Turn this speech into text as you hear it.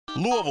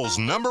Louisville's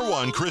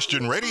 #1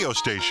 Christian radio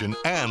station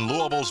and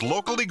Louisville's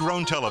locally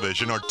grown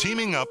television are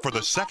teaming up for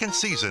the second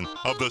season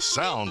of The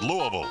Sound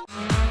Louisville.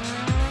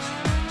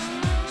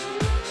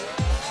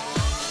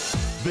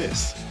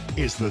 This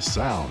is The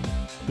Sound.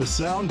 The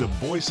sound of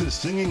voices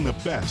singing the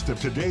best of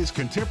today's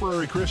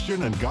contemporary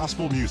Christian and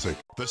gospel music.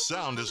 The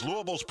Sound is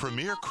Louisville's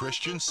premier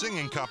Christian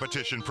singing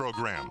competition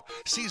program.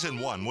 Season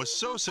 1 was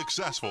so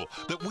successful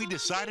that we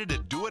decided to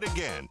do it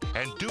again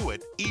and do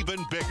it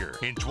even bigger.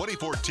 In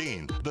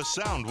 2014, The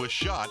Sound was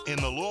shot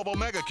in the Louisville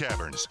Mega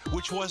Caverns,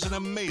 which was an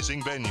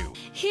amazing venue.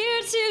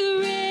 Here to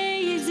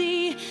raise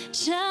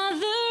each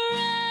other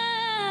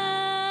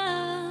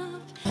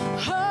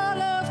up,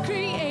 all of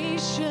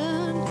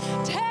creation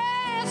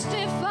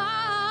testify.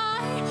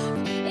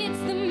 It's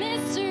the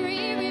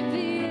mystery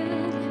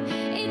revealed.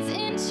 It's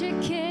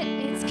intricate,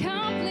 it's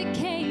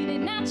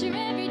complicated, not your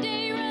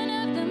everyday run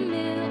of the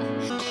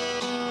mill.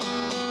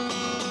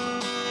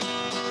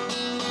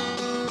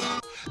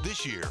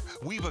 This year,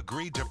 we've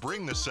agreed to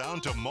bring The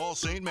Sound to Mall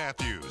St.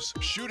 Matthews.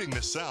 Shooting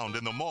The Sound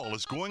in the mall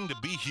is going to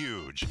be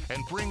huge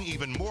and bring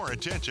even more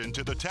attention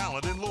to the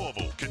talent in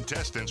Louisville.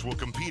 Contestants will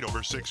compete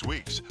over 6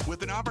 weeks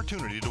with an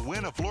opportunity to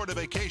win a Florida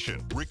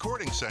vacation,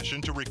 recording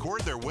session to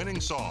record their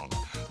winning song,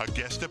 a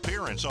guest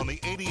appearance on the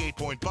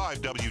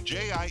 88.5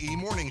 WJIE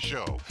Morning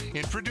Show,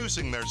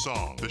 introducing their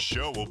song. The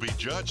show will be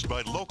judged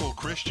by local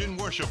Christian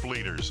worship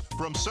leaders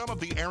from some of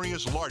the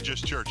area's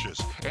largest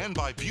churches and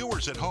by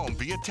viewers at home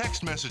via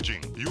text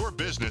messaging. Your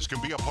business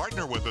can be a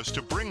partner with us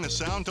to bring The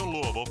Sound to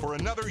Louisville for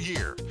another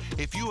year.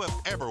 If you have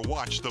ever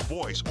watched The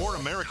Voice or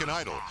American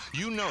Idol,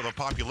 you know the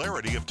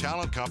popularity of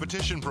talent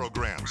competition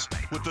programs.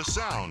 With The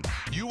Sound,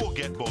 you will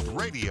get both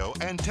radio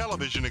and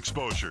television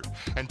exposure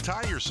and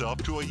tie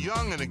yourself to a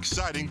young and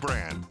exciting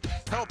brand.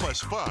 Help us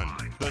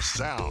fund The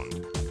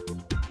Sound.